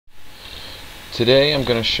Today I'm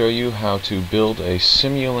going to show you how to build a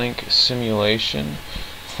Simulink simulation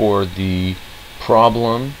for the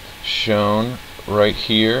problem shown right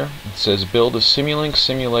here. It says build a Simulink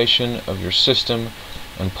simulation of your system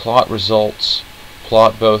and plot results.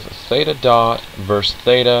 Plot both theta dot versus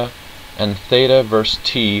theta and theta versus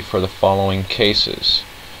t for the following cases.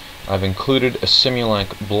 I've included a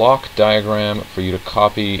Simulink block diagram for you to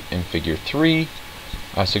copy in figure 3.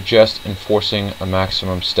 I suggest enforcing a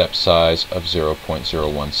maximum step size of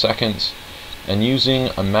 0.01 seconds and using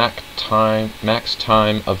a max time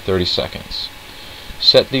of 30 seconds.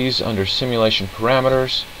 Set these under simulation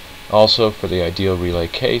parameters. Also, for the ideal relay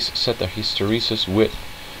case, set the hysteresis width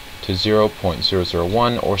to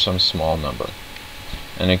 0.001 or some small number.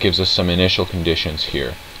 And it gives us some initial conditions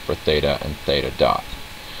here for theta and theta dot.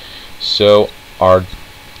 So our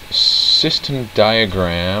system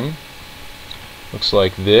diagram looks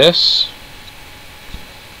like this.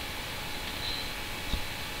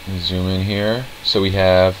 Zoom in here. So we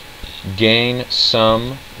have gain,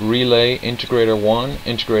 sum, relay, integrator 1,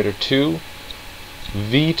 integrator 2,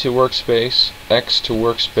 V to workspace, X to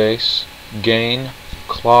workspace, gain,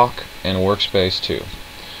 clock, and workspace 2.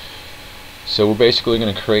 So we're basically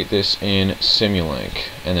going to create this in Simulink,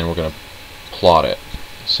 and then we're going to plot it.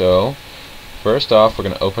 So first off, we're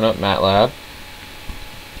going to open up MATLAB.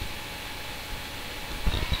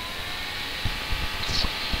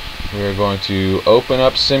 We're going to open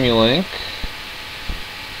up Simulink.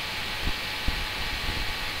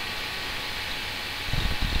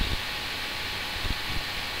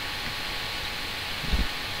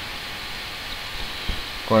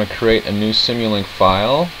 Going to create a new Simulink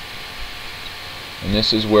file, and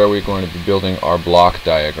this is where we're going to be building our block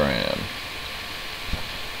diagram.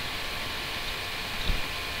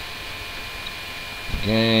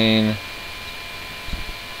 Gain,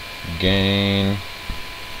 gain,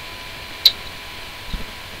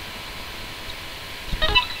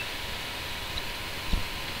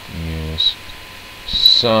 use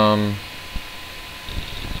sum,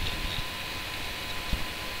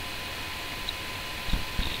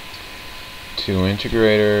 two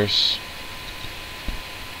integrators,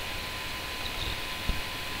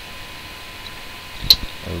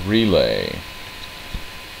 a relay,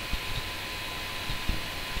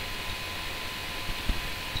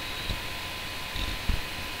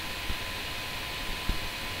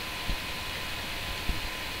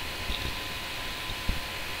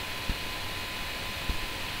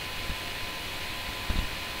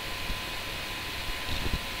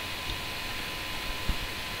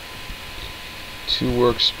 two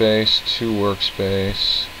workspace, two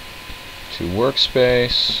workspace, two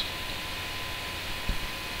workspace.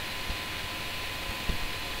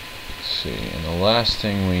 Let's see, and the last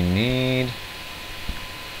thing we need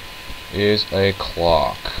is a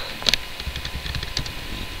clock.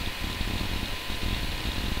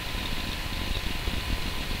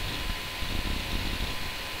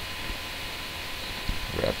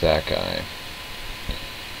 Grab that guy.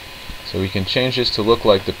 So we can change this to look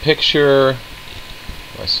like the picture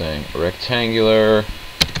by saying rectangular,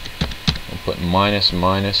 and put minus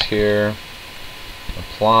minus here,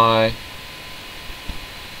 apply,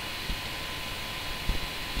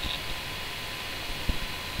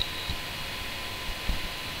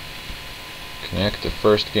 connect the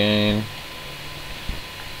first gain.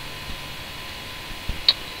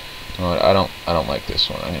 You know what, I don't like this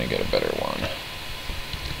one. I'm going to get a better one.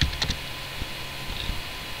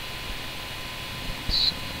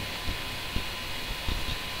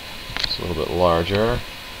 A little bit larger.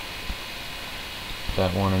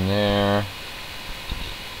 That one in there.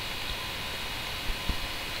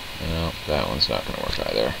 No, that one's not going to work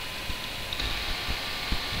either.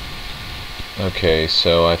 Okay,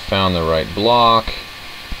 so I found the right block.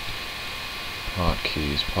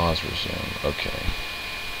 Hotkeys, pause, resume. Okay.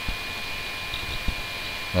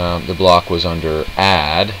 The block was under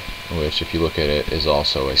add, which if you look at it is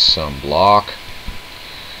also a sum block.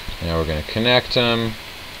 Now we're going to connect them.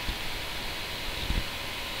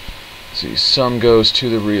 See, sum goes to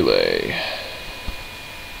the relay.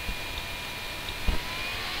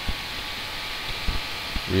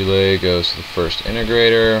 Relay goes to the first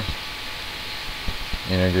integrator.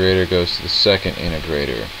 Integrator goes to the second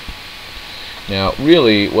integrator. Now,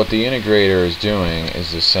 really, what the integrator is doing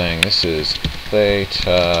is just saying this is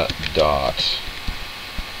theta dot,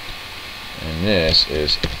 and this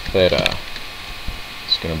is theta.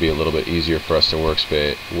 It's going to be a little bit easier for us to work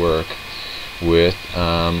with. We're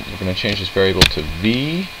going to change this variable to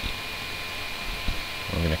V.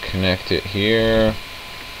 We're going to connect it here.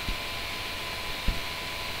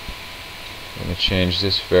 We're going to change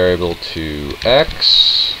this variable to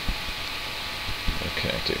X.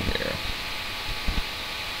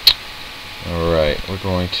 we're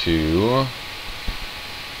going to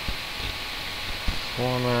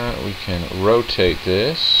format. We can rotate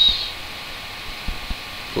this.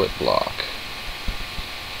 Flip block.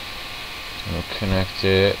 We'll connect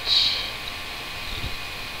it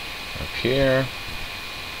up here,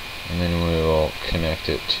 and then we will connect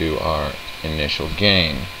it to our initial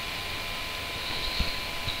gain.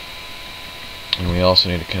 And we also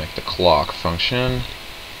need to connect the clock function.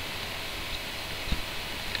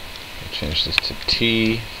 We'll change this to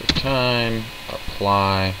T for time.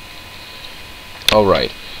 Apply.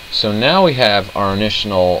 Alright, so now we have our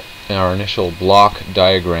initial block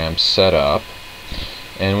diagram set up,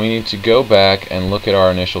 and we need to go back and look at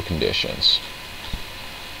our initial conditions.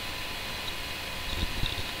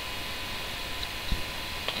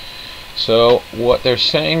 So what they're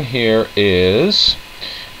saying here is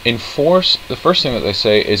the first thing that they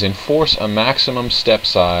say is enforce a maximum step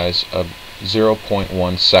size of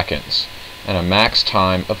 0.1 seconds and a max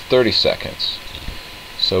time of 30 seconds.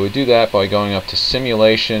 So we do that by going up to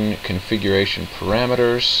Simulation, Configuration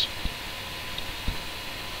Parameters.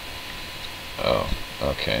 Oh,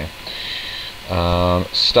 okay.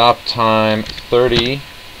 Stop time 30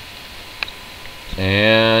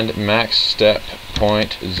 and max step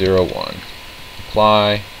 0.01.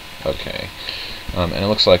 Apply. Okay. And it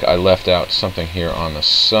looks like I left out something here on the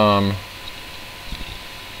sum.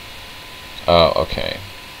 Oh, okay.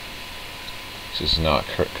 This is not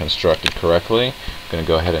constructed correctly. I'm going to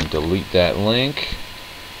go ahead and delete that link.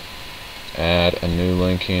 Add a new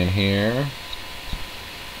link in here.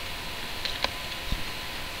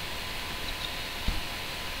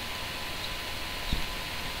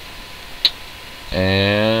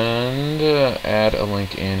 And add a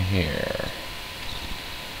link in here.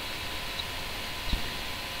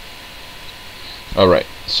 Alright,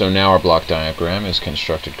 so now our block diagram is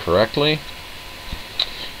constructed correctly.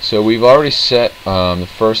 So we've already set the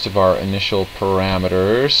first of our initial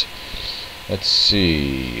parameters. Let's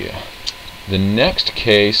see. The next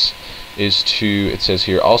case is it says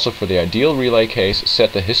here, also for the ideal relay case,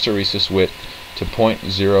 set the hysteresis width to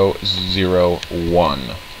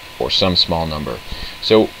 0.001 or some small number.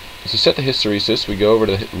 So to set the hysteresis, we go over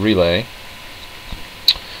to relay,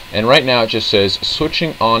 and right now it just says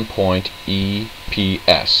switching on point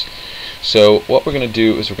EPS. So what we're going to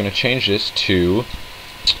do is we're going to change this to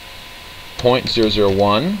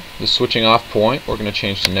 0.001. The switching off point we're going to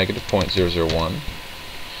change to negative 0.001.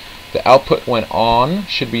 The output when on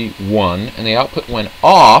should be 1, and the output when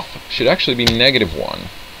off should actually be negative 1.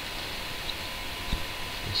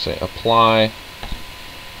 Let's say apply.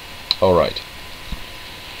 Alright.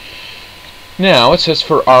 Now it says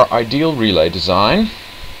for our ideal relay design,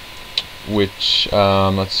 which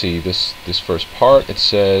let's see, this first part, it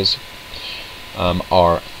says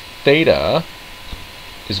our theta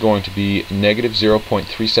is going to be negative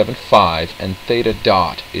 0.375 and theta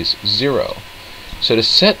dot is 0. So to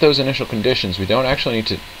set those initial conditions, we don't actually need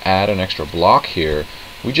to add an extra block here.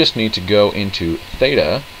 We just need to go into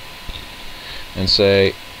theta and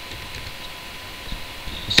say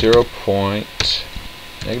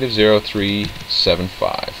negative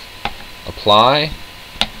 0.0375. Apply.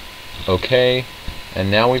 OK. And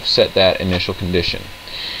now we've set that initial condition.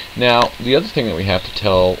 Now the other thing that we have to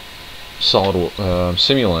tell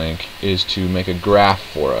Simulink is to make a graph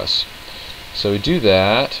for us. So we do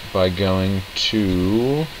that by going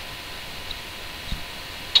to,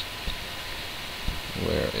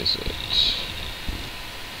 where is it?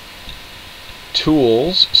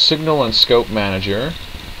 Tools, Signal and Scope Manager.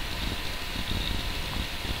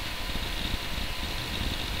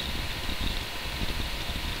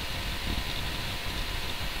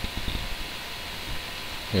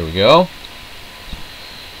 Here we go.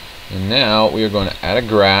 And now we are going to add a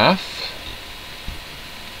graph.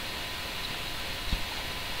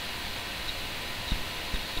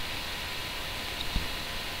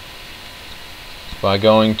 By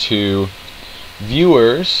going to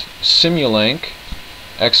Viewers, Simulink,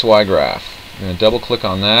 XY graph. I'm going to double click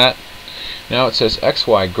on that. Now it says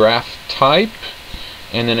XY graph type,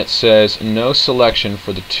 and then it says no selection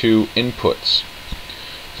for the two inputs.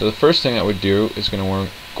 So the first thing that we do is we're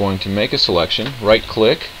going to make a selection, right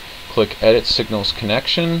click, click Edit Signals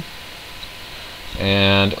Connection,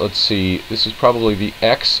 and let's see, this is probably the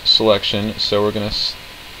X selection, so we're going to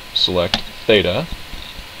select theta.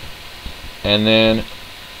 And then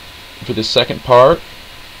for the second part,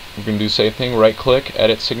 we're going to do the same thing, right click,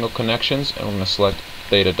 Edit Signal Connections, and we're going to select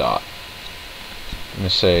theta dot. I'm going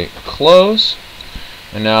to say close,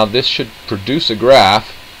 and now this should produce a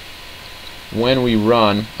graph when we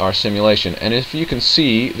run our simulation. And if you can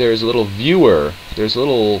see, there's a little viewer, there's a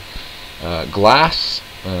little glass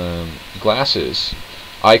glasses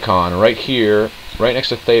icon right here, right next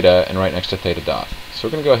to theta and right next to theta dot. So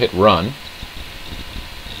we're going to go hit run,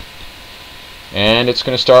 and it's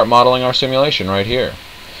going to start modeling our simulation right here.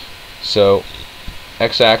 So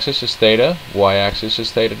x-axis is theta, y-axis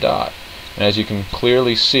is theta dot. And as you can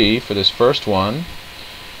clearly see for this first one,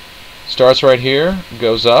 starts right here,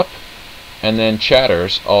 goes up, and then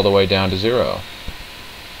chatters all the way down to 0.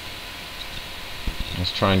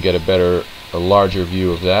 Let's try and get a larger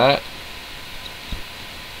view of that.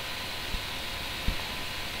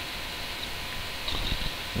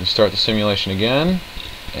 And start the simulation again,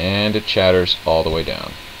 and it chatters all the way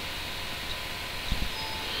down.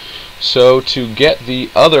 So to get the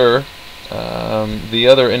other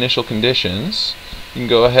initial conditions, you can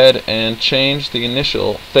go ahead and change the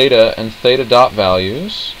initial theta and theta dot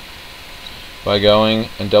values by going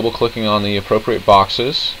and double-clicking on the appropriate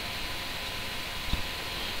boxes,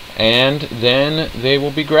 and then they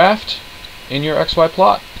will be graphed in your XY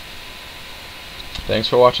plot. Thanks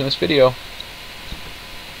for watching this video.